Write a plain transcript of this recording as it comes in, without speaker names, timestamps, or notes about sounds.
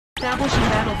Establishing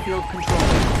battlefield control.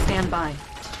 Stand by.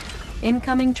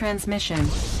 Incoming transmission.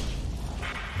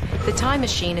 The time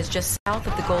machine is just south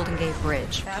of the Golden Gate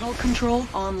Bridge. Battle control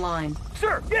online.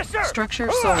 Sir, yes, sir.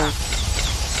 Structure sold.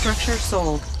 Structure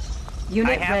sold.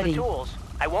 Unit I have ready. the tools.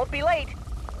 I won't be late.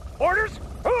 Orders?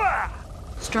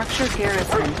 Structure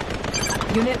garrison.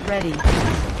 Unit ready.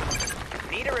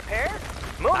 Need a repair?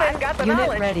 Moving. Got the Unit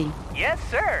knowledge. ready. Yes,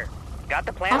 sir. Got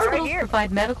the plans right Hospitals here.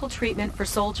 provide medical treatment for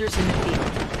soldiers in the field.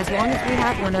 As long as we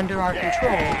have one under our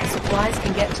control, the supplies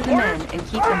can get to the men and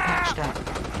keep them patched up.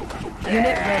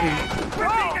 Unit ready.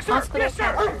 Yes, sir. Hospital Yes, sir.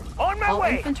 captured. On my All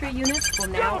way. infantry units will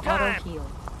now Double time. auto-heal.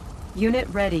 Unit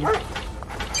ready.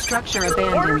 Structure Orders?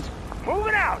 abandoned.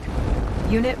 Moving out.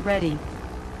 Unit ready.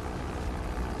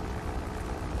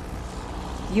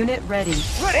 Unit ready.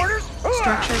 Ready. Orders?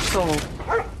 Structure sold.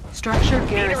 Structure Need a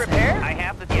garrison. repair? I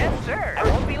have the... Yes, sir. I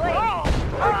won't be late.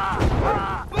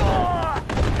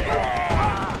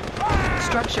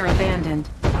 Structure abandoned.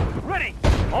 Ready.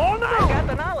 On the move. I got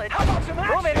the knowledge. How about some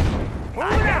action? Moving.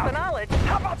 I got the knowledge.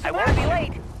 How about some action? I won't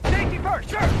be late. Safety first,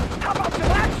 sure. How about some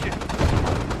action?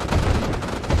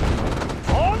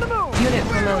 On the move. Unit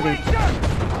promoted. Wait, sure.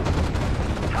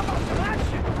 How about some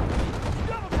action?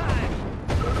 Double time.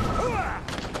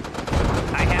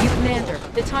 I have You the commander,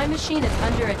 tools. the time machine is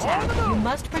under attack. On the move. You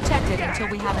must protect it until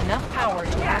we have enough power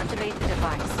to activate the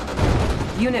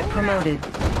device. Unit promoted.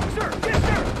 Sir, yes,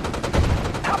 sir.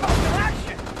 How about some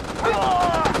action?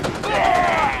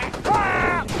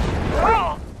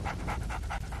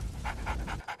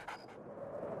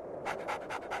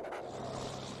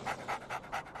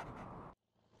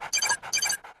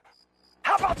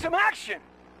 How about some action?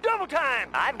 Double time!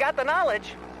 I've got the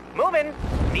knowledge. Moving.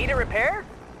 Need a repair?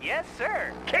 Yes,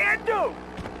 sir. Can do.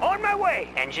 On my way.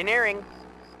 Engineering.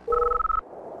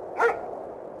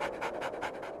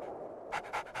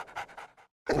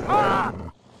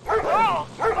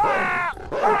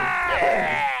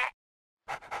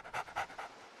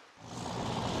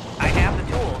 I have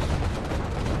the tools.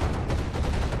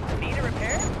 Need a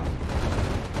repair?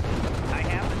 I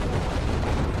have the tools.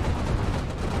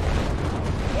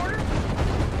 Order?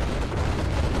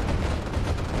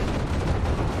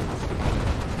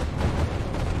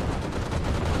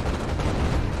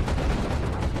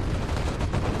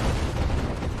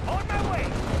 On my way.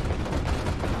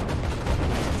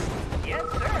 Yes,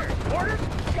 sir. Orders?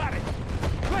 Got it.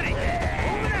 Ready.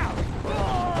 Moving out.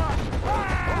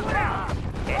 Moving out.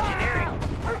 Engineering.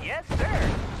 Yes, sir.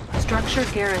 Structure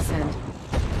garrisoned.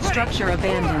 Structure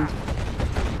abandoned.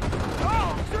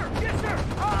 Oh, sir. Yes, sir.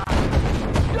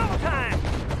 Double time.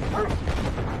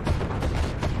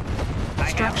 I have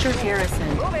Structure the tools.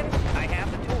 garrisoned. Moving. I have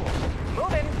the tools.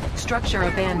 Moving. Structure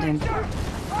abandoned.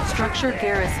 Structure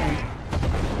garrisoned.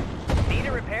 Need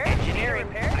a repair? Engineering.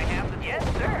 Repair? I have the... Yes,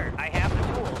 sir. I have the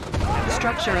tools.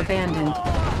 Structure abandoned.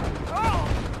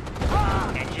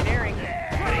 Engineering.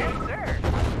 Yes, sir.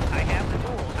 I have the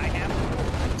tools. I have the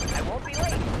tools. I won't be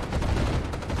late.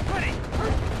 Ready.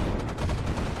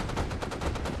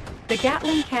 The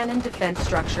Gatling cannon defense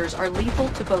structures are lethal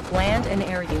to both land and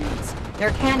air units.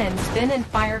 Their cannons spin and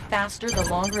fire faster the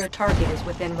longer a target is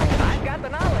within range. I've got the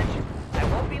knowledge. I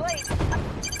won't be late.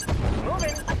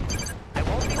 Moving. I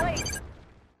won't be late.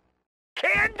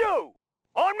 Can do.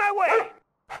 On my way.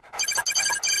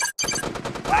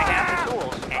 I have the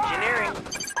tools. Engineering.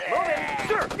 Moving.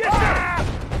 Sir. Yes,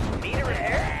 sir. Need a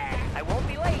repair? I won't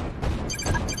be late.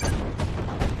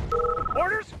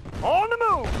 Orders? On the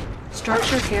move.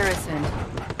 Structure garrisoned.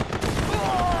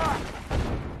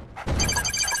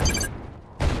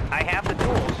 I have the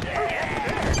tools.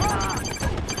 Yes,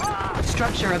 sir.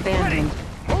 Structure abandoned.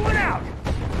 Moving out.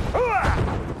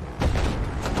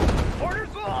 Orders?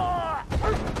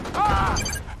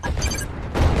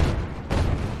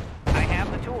 I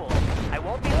have the tools. I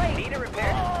won't be late. Need a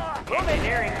repair?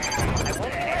 Engineering. I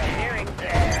won't be engineering.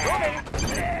 Moving.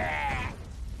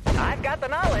 I've got the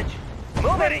knowledge.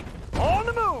 Moving. On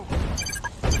the move.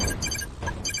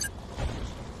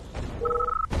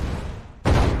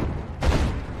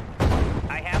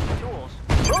 I have the tools.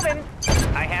 Moving.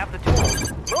 I have the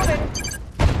tools. Moving.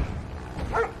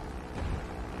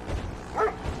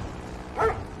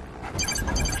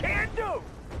 Can do.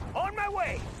 On my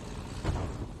way.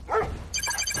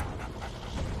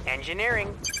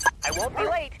 Engineering. I won't be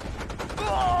late.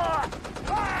 How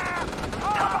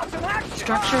about some action?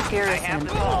 Structure I have garrisoned.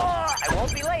 the tools. I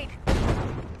won't be late.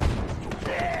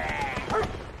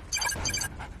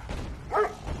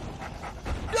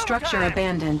 Structure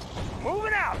abandoned.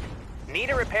 Moving out. Need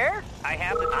a repair? I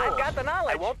have the tools. I've got the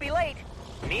knowledge. I won't be late.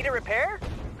 Need a repair?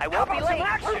 I won't be late.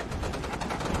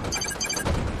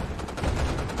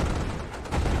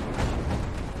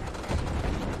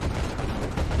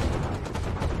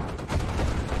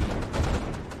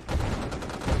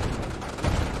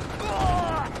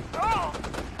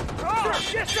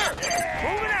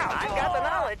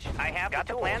 Got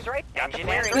the plans right?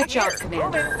 Engineering. Good job, here.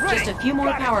 Commander. Moving. Just a few more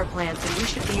Got it. power plants and we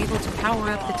should be able to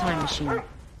power up the time machine.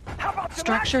 How about some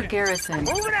Structure action? garrisoned.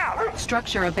 Moving out.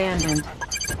 Structure abandoned.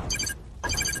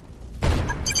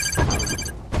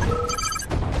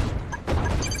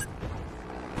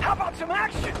 How about some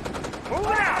action?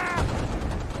 Moving out.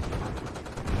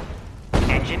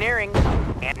 Engineering.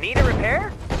 And need a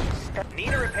repair? Need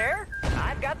a repair?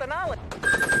 I've got the knowledge.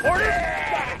 Orders?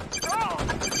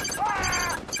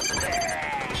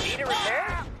 Need a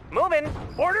repair? Moving.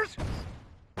 Orders?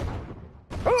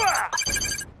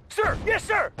 Hooah! Sir, yes,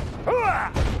 sir.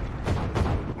 Hooah!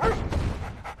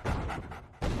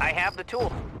 I have the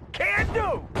tool. Can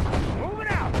do. Moving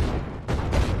out.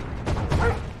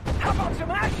 How about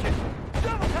some action?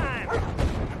 Double time.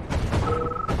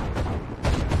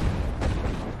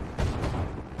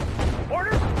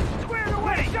 Order? Squared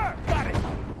away, sir. Got it.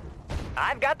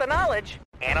 I've got the knowledge.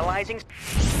 Analyzing.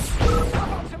 How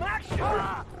about some action?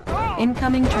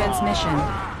 Incoming transmission.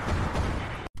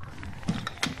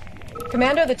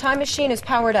 Commander, the time machine is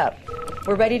powered up.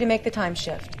 We're ready to make the time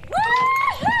shift.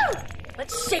 Woo-hoo!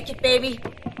 Let's shake it, baby.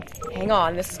 Hang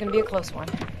on, this is going to be a close one.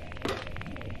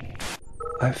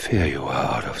 I fear you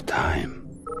are out of time.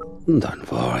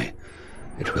 Don't worry,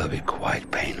 it will be quite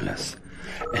painless,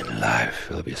 and life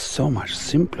will be so much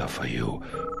simpler for you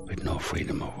with no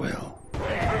freedom of will.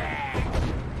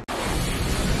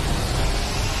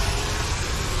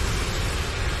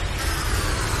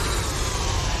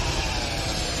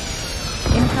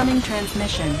 Incoming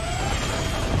transmission.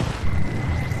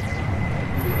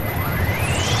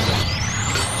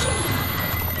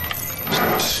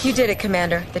 You did it,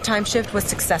 Commander. The time shift was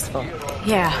successful.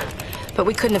 Yeah, but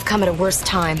we couldn't have come at a worse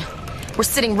time. We're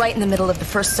sitting right in the middle of the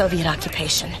first Soviet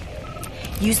occupation.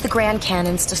 Use the Grand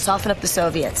Cannons to soften up the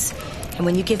Soviets. And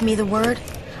when you give me the word,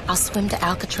 I'll swim to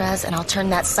Alcatraz and I'll turn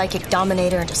that psychic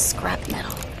dominator into scrap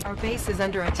metal. Our base is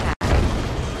under attack.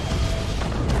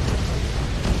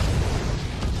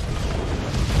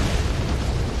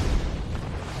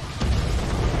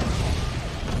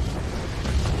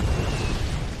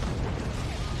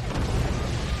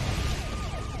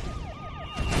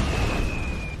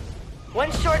 One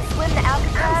short swim to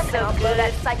Alcatraz and I'll blow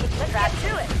that psychic trap to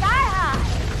it. Sky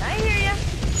high! I hear ya.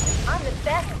 I'm the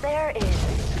best there is.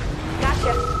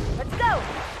 Gotcha. Let's go.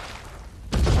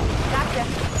 Gotcha.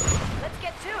 Let's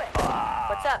get to it.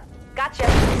 What's up? Gotcha.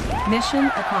 Mission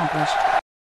accomplished.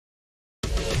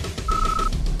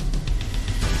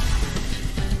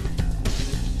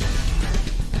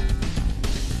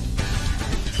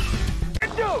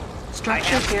 Can do.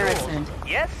 Structure garrisoned.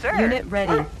 Yes, sir. Unit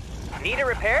ready. Need a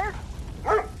repair?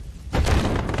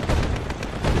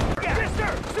 Yes,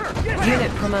 sir. Sir. Yes,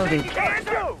 Unit promoted. Can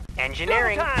do.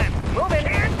 Engineering. Time. Moving.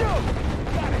 Can do.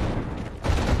 Got it.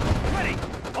 Ready.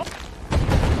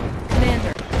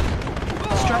 Commander.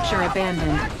 Structure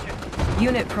abandoned.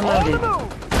 Unit On the promoted.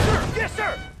 move. Sir. Yes,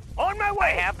 sir. On my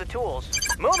way. I have the tools.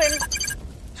 Moving.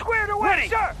 Squared away, ready.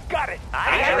 Sir. Got it.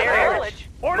 I have the knowledge.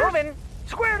 Moving.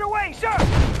 Squared away, sir.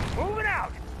 Moving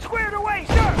out. Squared away,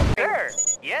 sir. Sir.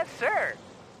 Yes, sir.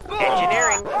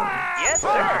 Engineering. Yes,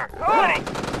 sir. Ready.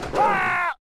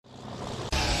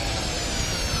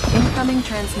 Incoming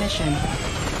transmission.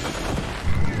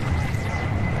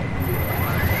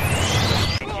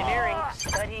 Engineering.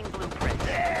 Studying blueprints.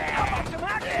 How about some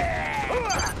action?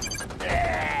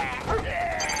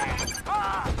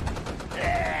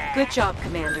 Good job,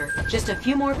 Commander. Just a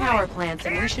few more power plants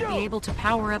and we should be able to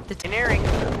power up the Engineering.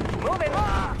 Moving.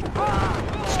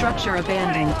 structure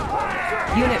abandoned.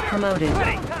 Unit promoted.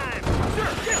 Ready. Time. Sir.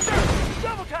 Yes, sir.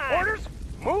 Double time. Orders.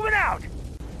 Moving out.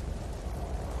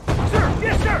 Sir.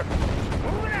 Yes, sir.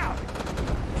 Moving out.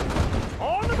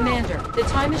 On the move. Commander, the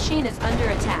time machine is under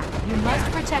attack. You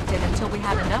must protect it until we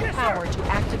have enough power to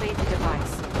activate the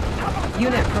device.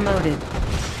 Unit promoted.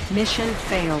 Mission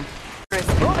failed.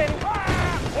 Moving.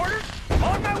 Orders.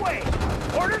 On my way.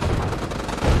 Orders.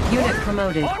 Unit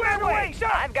promoted. On my way, sir.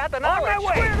 I've got the knowledge. On my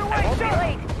way. I won't be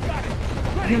late. Got it.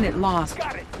 Ready. Unit lost.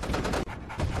 Got it.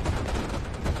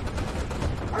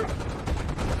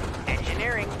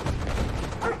 Engineering.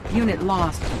 Unit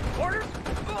lost. Orders.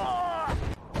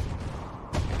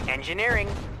 Engineering.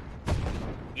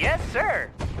 Yes, sir.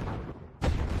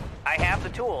 I have the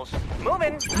tools.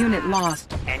 Moving. Unit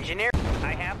lost. Engineer.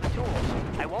 I have the tools.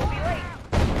 I won't be late.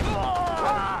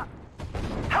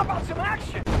 How about some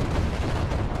action?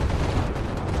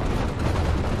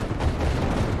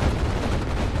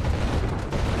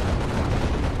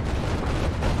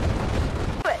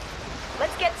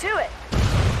 Let's get to it.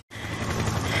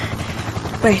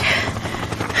 Wait.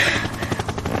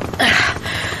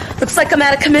 Looks like I'm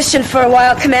out of commission for a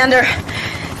while, Commander.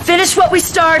 Finish what we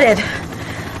started.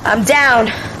 I'm down,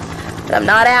 but I'm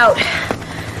not out.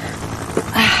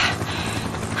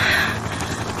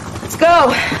 Let's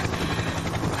go.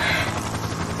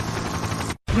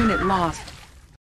 Unit lost.